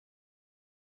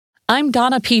I'm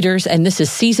Donna Peters, and this is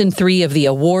Season 3 of the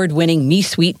award-winning Me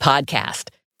Suite podcast.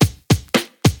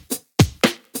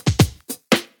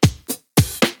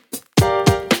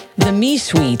 The Me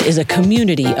Suite is a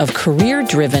community of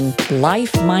career-driven,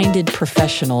 life-minded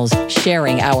professionals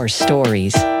sharing our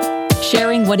stories,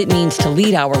 sharing what it means to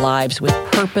lead our lives with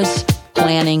purpose,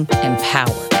 planning, and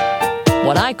power.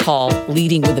 What I call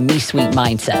leading with a Me Suite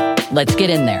mindset. Let's get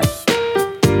in there.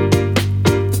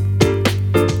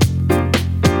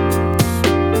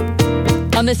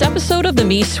 On this episode of the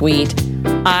Me Suite,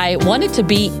 I wanted to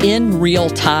be in real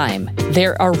time.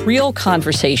 There are real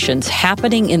conversations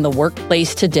happening in the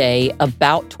workplace today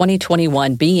about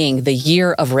 2021 being the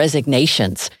year of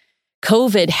resignations.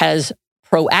 COVID has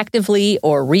proactively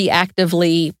or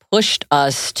reactively pushed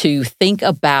us to think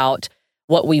about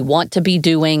what we want to be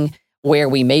doing, where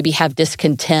we maybe have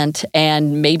discontent,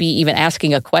 and maybe even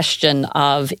asking a question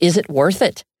of, is it worth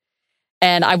it?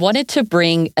 And I wanted to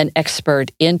bring an expert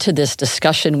into this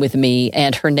discussion with me,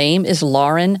 and her name is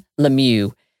Lauren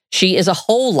Lemieux. She is a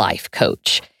whole life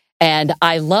coach, and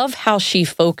I love how she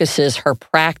focuses her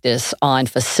practice on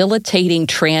facilitating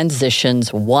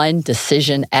transitions one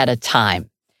decision at a time.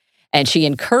 And she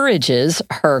encourages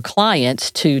her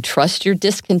clients to trust your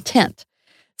discontent.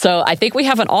 So I think we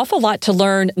have an awful lot to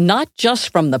learn, not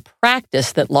just from the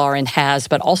practice that Lauren has,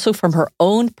 but also from her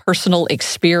own personal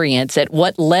experience at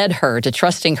what led her to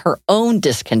trusting her own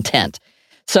discontent.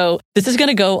 So this is going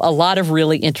to go a lot of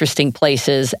really interesting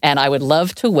places, and I would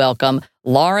love to welcome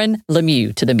Lauren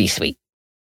Lemieux to the Me Suite.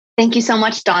 Thank you so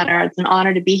much, Donna. It's an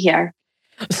honor to be here.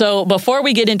 So before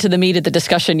we get into the meat of the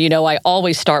discussion, I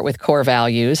always start with core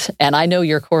values, and I know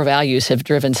your core values have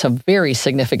driven some very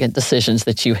significant decisions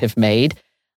that you have made.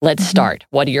 Let's start.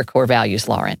 What are your core values,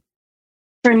 Lauren?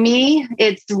 For me,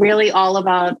 it's really all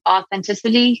about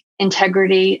authenticity,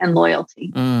 integrity, and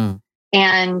loyalty.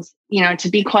 And, to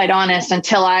be quite honest,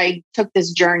 until I took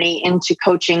this journey into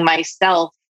coaching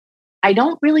myself, I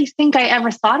don't really think I ever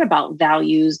thought about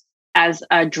values as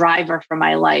a driver for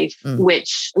my life,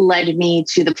 which led me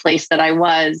to the place that I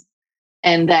was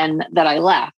and then that I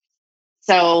left.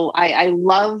 So I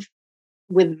love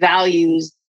with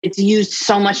values. It's used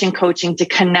so much in coaching to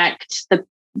connect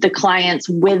the clients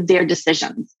with their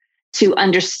decisions, to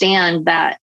understand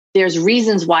that there's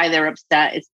reasons why they're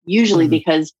upset. It's usually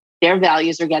because their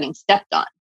values are getting stepped on.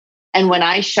 And when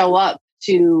I show up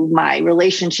to my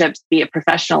relationships, be it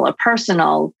professional or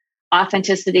personal,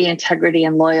 authenticity, integrity,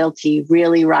 and loyalty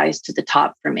really rise to the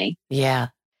top for me. Yeah.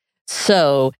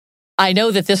 So I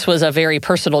know that this was a very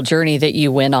personal journey that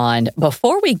you went on.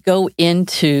 Before we go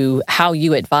into how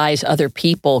you advise other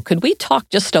people, could we talk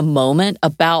just a moment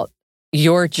about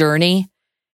your journey?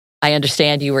 I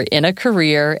understand you were in a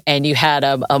career and you had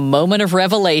a moment of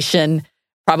revelation,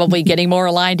 probably getting more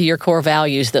aligned to your core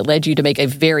values, that led you to make a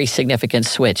very significant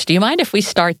switch. Do you mind if we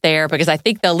start there? Because I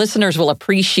think the listeners will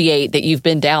appreciate that you've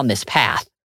been down this path.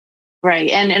 Right.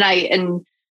 And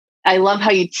I love how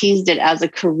you teased it as a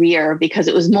career, because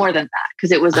it was more than that,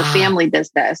 because it was a family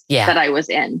business that I was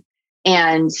in.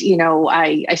 And,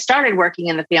 I started working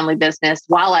in the family business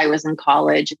while I was in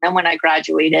college. And then when I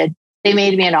graduated, they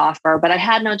made me an offer, but I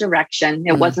had no direction.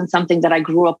 It wasn't something that I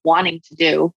grew up wanting to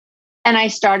do. And I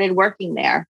started working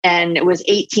there. And it was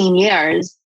 18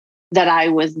 years that I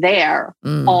was there.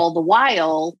 All the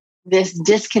while, this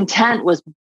discontent was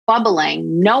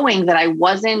bubbling, knowing that I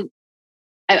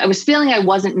was feeling I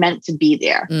wasn't meant to be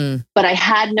there, but I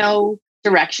had no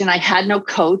direction. I had no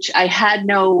coach. I had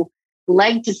no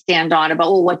leg to stand on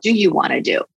about, well, what do you want to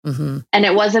do? And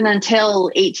it wasn't until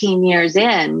 18 years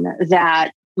in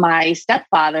that my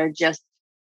stepfather just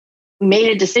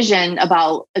made a decision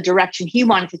about a direction he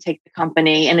wanted to take the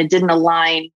company, and it didn't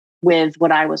align with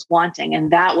what I was wanting.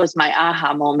 And that was my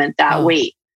aha moment, that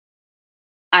wait,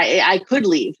 I could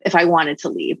leave if I wanted to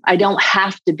leave. I don't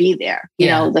have to be there.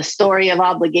 The story of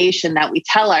obligation that we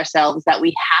tell ourselves, that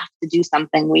we have to do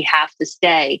something, we have to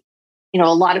stay. A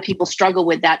lot of people struggle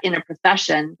with that in a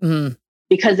profession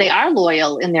because they are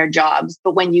loyal in their jobs.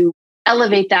 But when you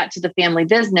elevate that to the family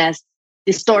business,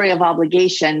 the story of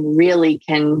obligation really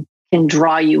can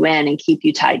draw you in and keep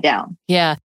you tied down.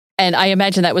 Yeah. And I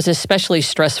imagine that was especially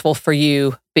stressful for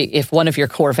you if one of your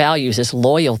core values is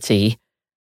loyalty.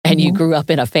 And you grew up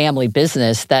in a family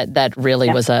business, that really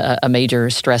was a major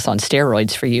stress on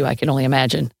steroids for you, I can only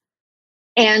imagine.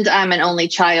 And I'm an only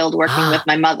child working with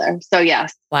my mother. So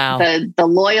yes, wow. The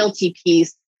loyalty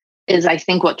piece is, I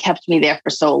think, what kept me there for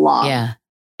so long. Yeah.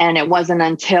 And it wasn't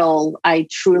until I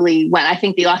truly went, I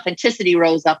think the authenticity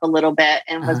rose up a little bit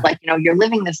and was like, you're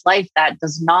living this life that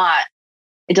does not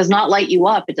light you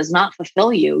up. It does not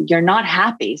fulfill you. You're not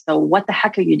happy. So what the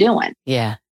heck are you doing?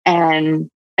 Yeah. And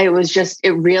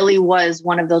it really was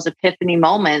one of those epiphany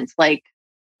moments. Like,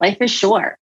 life is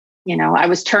short. I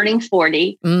was turning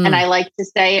 40 and I like to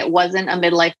say it wasn't a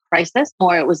midlife crisis,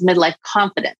 or it was midlife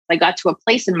confidence. I got to a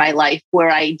place in my life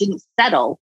where I didn't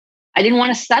settle. I didn't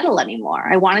want to settle anymore.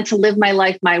 I wanted to live my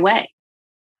life my way.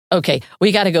 Okay,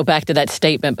 we got to go back to that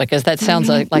statement because that sounds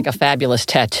like a fabulous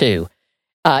tattoo.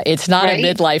 It's not a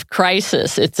midlife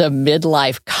crisis. It's a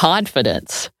midlife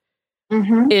confidence.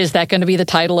 Mm-hmm. Is that going to be the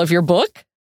title of your book?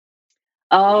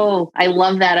 Oh, I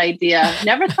love that idea.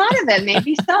 Never thought of it.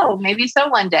 Maybe so. Maybe so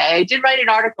one day. I did write an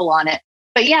article on it.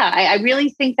 But yeah, I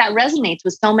really think that resonates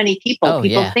with so many people.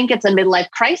 People think it's a midlife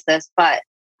crisis, but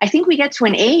I think we get to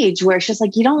an age where it's just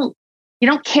like you don't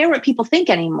care what people think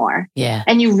anymore. Yeah.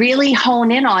 And you really hone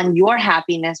in on your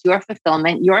happiness, your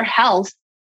fulfillment, your health,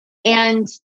 and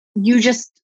you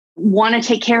just want to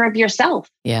take care of yourself.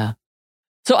 Yeah.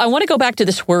 So I want to go back to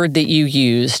this word that you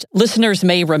used. Listeners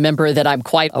may remember that I'm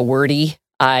quite a wordy.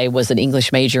 I was an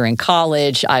English major in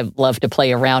college. I love to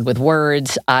play around with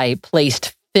words. I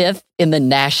placed 5th in the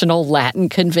National Latin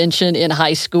Convention in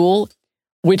high school,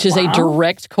 which is a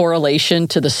direct correlation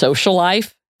to the social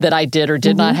life that I did or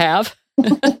did not have.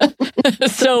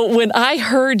 So when I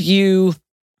heard you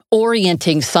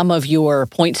orienting some of your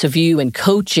points of view and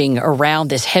coaching around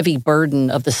this heavy burden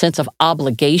of the sense of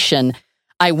obligation,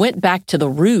 I went back to the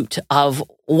root of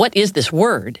what is this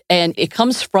word? And it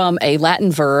comes from a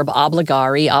Latin verb,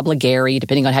 obligare,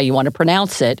 depending on how you want to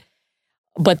pronounce it.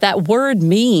 But that word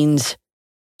means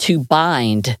to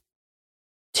bind,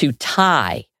 to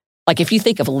tie. Like if you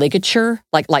think of ligature,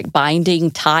 like binding,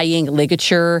 tying,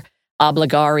 ligature,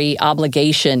 obligare,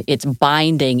 obligation, it's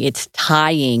binding, it's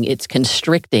tying, it's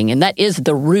constricting. And that is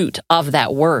the root of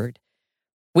that word,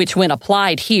 which when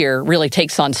applied here really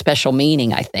takes on special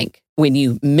meaning, I think. When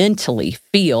you mentally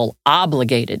feel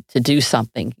obligated to do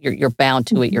something, you're bound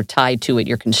to it, you're tied to it,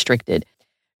 you're constricted.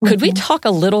 Could we talk a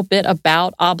little bit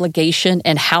about obligation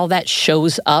and how that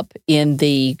shows up in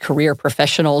the career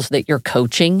professionals that you're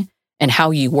coaching and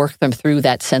how you work them through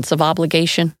that sense of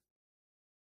obligation?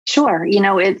 Sure.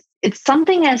 It's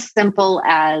something as simple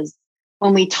as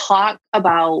when we talk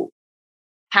about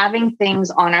having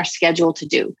things on our schedule to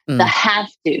do, the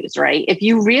have-tos, right? If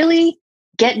you really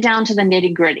get down to the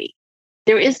nitty-gritty,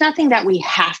 there is nothing that we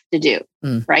have to do,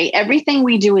 right? Everything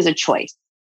we do is a choice,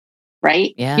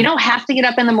 right? Yeah. You don't have to get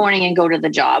up in the morning and go to the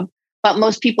job, but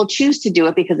most people choose to do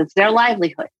it because it's their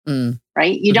livelihood,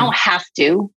 right? You don't have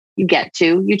to, you get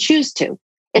to, you choose to.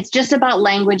 It's just about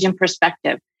language and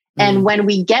perspective. And when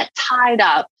we get tied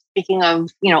up, speaking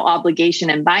of, obligation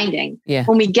and binding,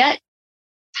 when we get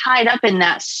tied up in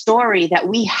that story that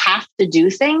we have to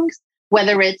do things,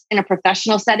 whether it's in a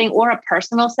professional setting or a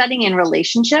personal setting in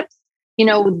relationships,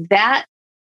 that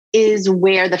is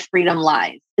where the freedom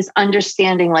lies, is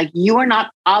understanding like you are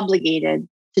not obligated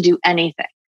to do anything.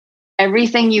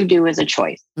 Everything you do is a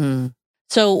choice.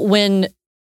 So when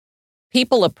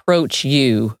people approach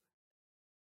you,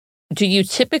 do you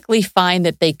typically find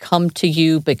that they come to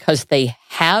you because they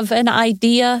have an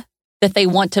idea that they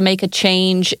want to make a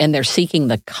change and they're seeking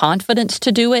the confidence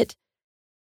to do it?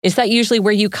 Is that usually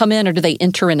where you come in, or do they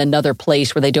enter in another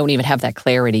place where they don't even have that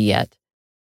clarity yet?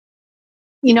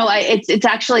 It's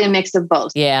actually a mix of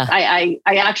both. Yeah. I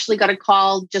actually got a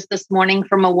call just this morning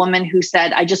from a woman who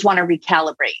said, I just want to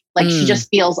recalibrate. Like she just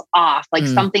feels off, like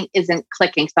something isn't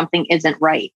clicking, something isn't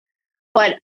right.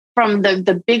 But from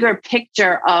the bigger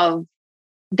picture of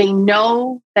they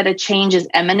know that a change is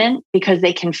imminent because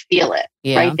they can feel it,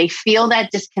 right? They feel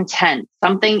that discontent.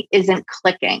 Something isn't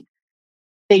clicking.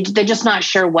 They're just not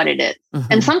sure what it is.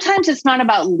 And sometimes it's not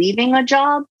about leaving a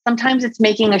job. Sometimes it's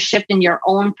making a shift in your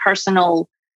own personal,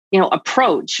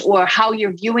 approach or how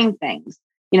you're viewing things.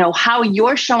 How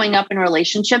you're showing up in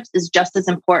relationships is just as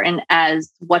important as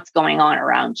what's going on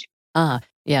around you.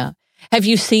 Yeah. Have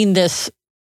you seen this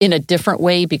in a different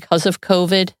way because of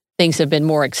COVID? Things have been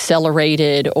more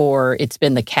accelerated, or it's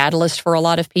been the catalyst for a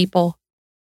lot of people?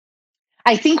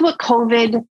 I think what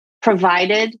COVID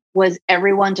provided was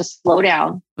everyone to slow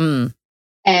down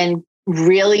and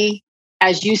really,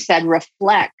 as you said,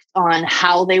 reflect on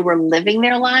how they were living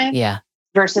their lives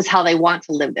versus how they want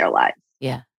to live their lives.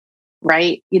 Yeah.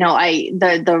 Right.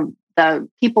 The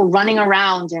people running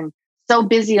around and so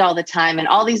busy all the time and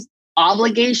all these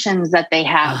obligations that they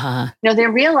have,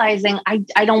 they're realizing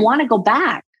I don't want to go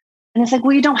back. And it's like,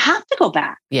 well, you don't have to go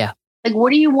back. Yeah. Like, what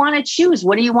do you want to choose?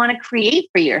 What do you want to create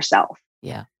for yourself?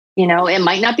 Yeah. It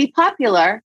might not be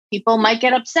popular. People might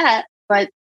get upset, but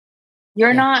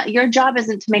your job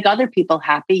isn't to make other people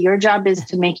happy. Your job is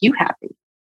to make you happy.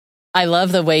 I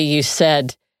love the way you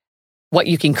said what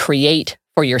you can create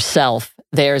for yourself.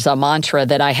 there's a mantra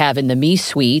that I have in the Me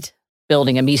Suite,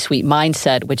 building a Me Suite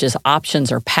mindset, which is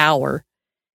options are power.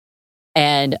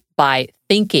 And by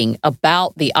thinking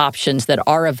about the options that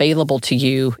are available to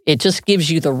you, it just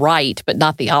gives you the right, but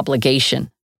not the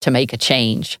obligation to make a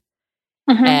change.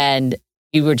 Mm-hmm. And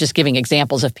you were just giving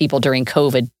examples of people during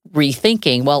COVID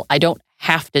rethinking, well, I don't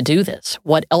have to do this.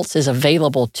 What else is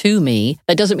available to me?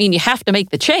 That doesn't mean you have to make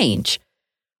the change,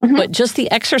 mm-hmm. but just the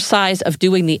exercise of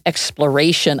doing the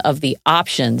exploration of the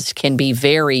options can be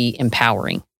very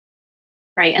empowering.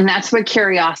 Right. And that's where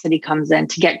curiosity comes in,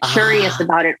 to get curious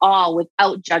about it all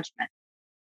without judgment,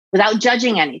 without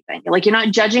judging anything. Like, you're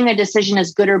not judging a decision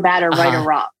as good or bad or right or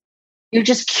wrong. You're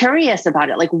just curious about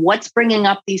it. Like, what's bringing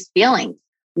up these feelings?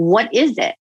 What is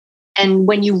it? And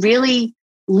when you really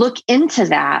look into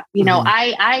that, you know,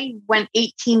 I went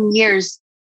 18 years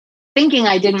thinking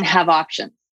I didn't have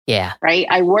options. Yeah. Right.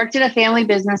 I worked at a family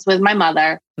business with my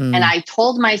mother, and I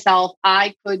told myself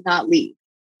I could not leave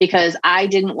because I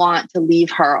didn't want to leave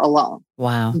her alone.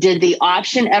 Wow. Did the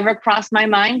option ever cross my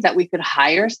mind that we could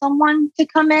hire someone to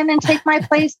come in and take my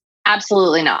place?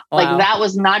 Absolutely not. Wow. Like, that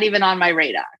was not even on my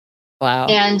radar. Wow.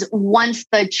 And once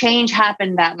the change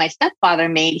happened that my stepfather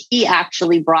made, he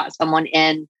actually brought someone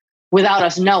in without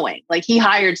us knowing. Like, he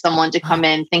hired someone to come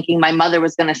in thinking my mother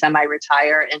was going to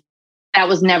semi-retire, and that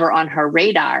was never on her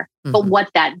radar. Mm-hmm. But what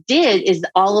that did is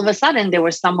all of a sudden there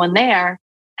was someone there,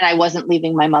 and I wasn't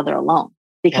leaving my mother alone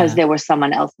because there was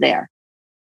someone else there.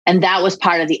 And that was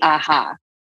part of the aha.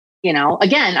 You know,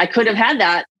 again, I could have had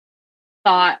that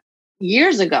thought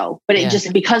years ago, but it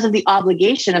just, because of the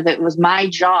obligation of it was my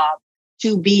job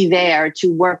to be there, to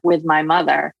work with my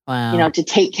mother, you know, to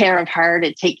take care of her,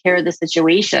 to take care of the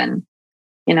situation.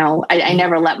 You know, I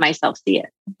never let myself see it.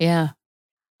 Yeah.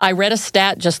 I read a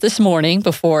stat just this morning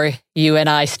before you and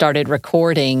I started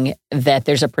recording that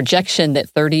there's a projection that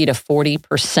 30 to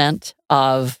 40%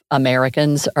 of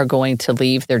Americans are going to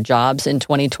leave their jobs in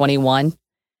 2021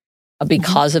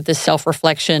 because of this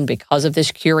self-reflection, because of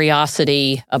this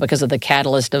curiosity, because of the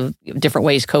catalyst of different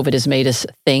ways COVID has made us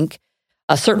think.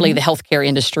 Certainly the healthcare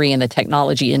industry and the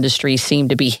technology industry seem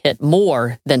to be hit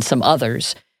more than some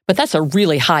others, but that's a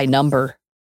really high number.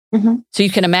 So you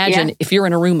can imagine if you're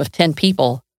in a room of 10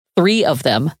 people, 3 of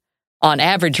them on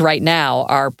average right now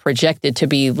are projected to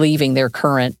be leaving their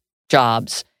current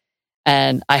jobs.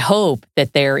 And I hope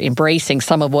that they're embracing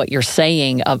some of what you're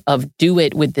saying of do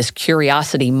it with this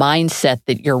curiosity mindset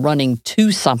that you're running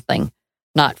to something,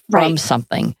 not from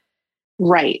something.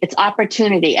 Right. It's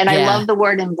opportunity. And I love the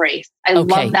word embrace. I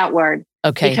love that word.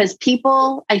 Because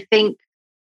people, I think,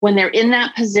 when they're in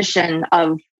that position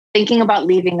of thinking about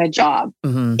leaving a job,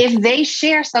 if they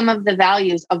share some of the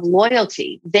values of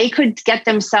loyalty, they could get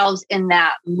themselves in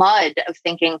that mud of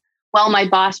thinking, well, my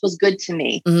boss was good to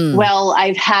me. Well,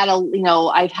 I have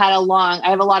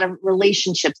a lot of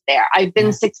relationships there. I've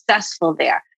been successful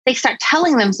there. They start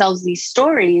telling themselves these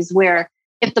stories where,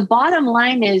 if the bottom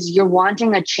line is you're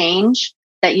wanting a change,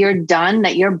 that you're done,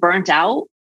 that you're burnt out,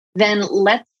 then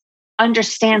let's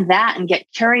understand that and get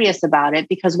curious about it.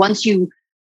 Because once you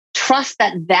trust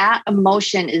that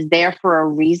emotion is there for a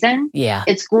reason,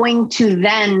 it's going to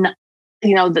then,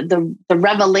 you know, the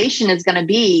revelation is going to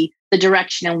be the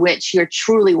direction in which you're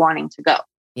truly wanting to go.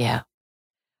 Yeah.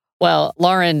 Well,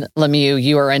 Lauren Lemieux,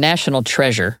 you are a national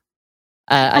treasure.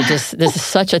 This is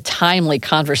such a timely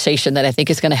conversation that I think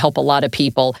is going to help a lot of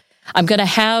people. I'm going to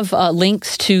have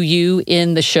links to you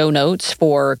in the show notes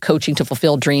for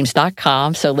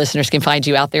coachingtofulfilledreams.com, so listeners can find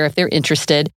you out there if they're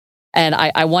interested. And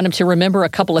I want them to remember a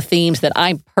couple of themes that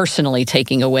I'm personally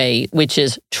taking away, which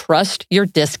is trust your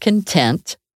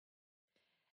discontent.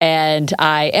 And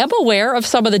I am aware of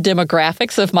some of the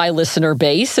demographics of my listener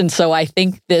base. And so I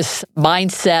think this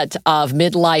mindset of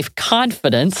midlife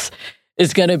confidence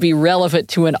is going to be relevant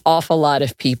to an awful lot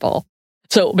of people.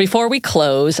 So before we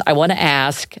close, I want to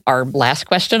ask our last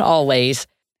question always.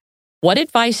 What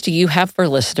advice do you have for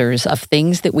listeners of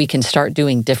things that we can start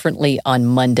doing differently on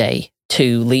Monday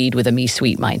to lead with a Me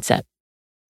Suite mindset?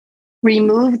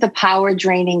 Remove the power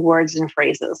draining words and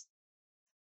phrases.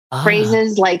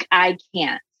 Phrases like I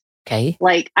can't. Okay.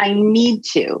 Like I need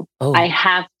to. I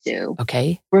have to.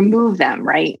 Okay. Remove them,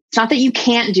 right? It's not that you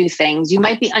can't do things. You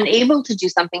might be unable to do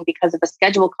something because of a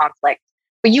schedule conflict,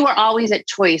 but you are always at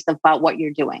choice about what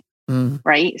you're doing,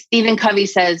 right? Stephen Covey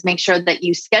says, make sure that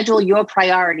you schedule your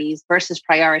priorities versus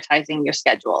prioritizing your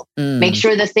schedule. Make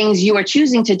sure the things you are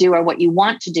choosing to do are what you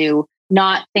want to do,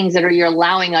 not things that you're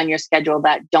allowing on your schedule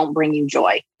that don't bring you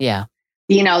joy. Yeah.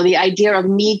 You know, the idea of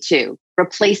need to,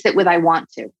 replace it with I want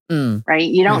to, right?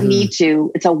 You don't need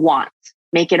to, it's a want.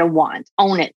 Make it a want.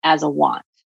 Own it as a want.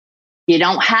 You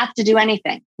don't have to do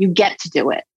anything. You get to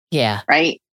do it. Yeah.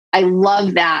 Right. I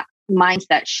love that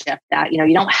mindset shift that,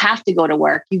 you don't have to go to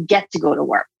work. You get to go to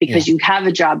work because you have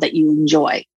a job that you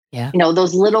enjoy. Yeah.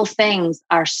 Those little things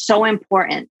are so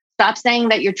important. Stop saying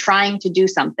that you're trying to do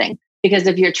something, because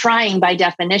if you're trying, by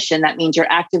definition, that means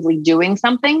you're actively doing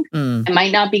something. It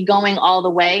might not be going all the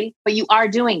way, but you are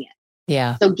doing it.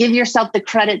 Yeah. So give yourself the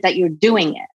credit that you're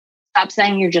doing it. Stop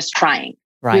saying you're just trying.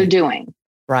 Right. You're doing.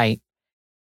 Right.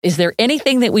 Is there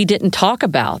anything that we didn't talk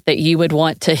about that you would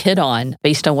want to hit on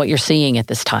based on what you're seeing at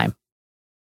this time?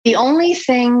 The only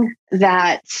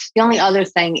other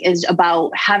thing is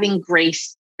about having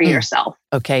grace for yourself.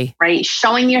 Okay. Right.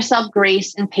 Showing yourself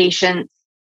grace and patience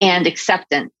and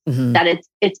acceptance that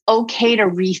it's okay to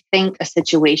rethink a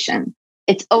situation.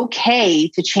 It's okay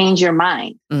to change your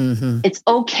mind. It's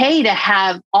okay to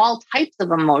have all types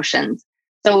of emotions.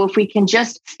 So if we can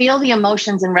just feel the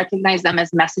emotions and recognize them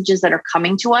as messages that are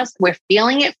coming to us, we're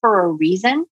feeling it for a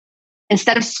reason.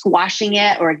 Instead of squashing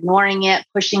it or ignoring it,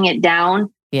 pushing it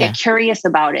down, get curious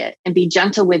about it and be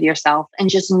gentle with yourself and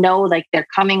just know like they're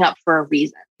coming up for a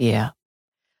reason. Yeah.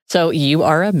 So you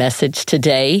are a message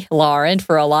today, Lauren,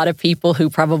 for a lot of people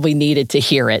who probably needed to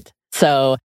hear it.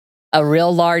 So a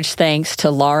real large thanks to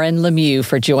Lauren Lemieux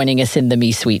for joining us in the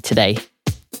Me Suite today.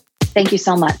 Thank you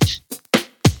so much.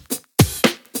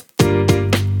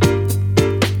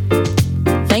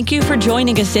 Thank you for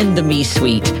joining us in the Me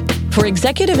Suite. For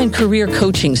executive and career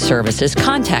coaching services,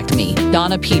 contact me,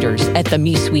 Donna Peters, at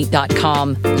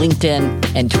themesuite.com,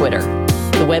 LinkedIn, and Twitter.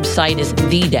 The website is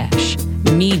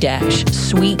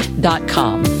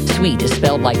the-me-suite.com. Suite is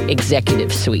spelled like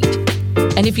executive suite.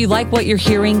 And if you like what you're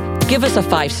hearing, give us a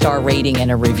 5-star rating and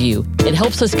a review. It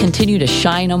helps us continue to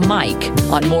shine a mic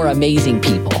on more amazing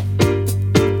people.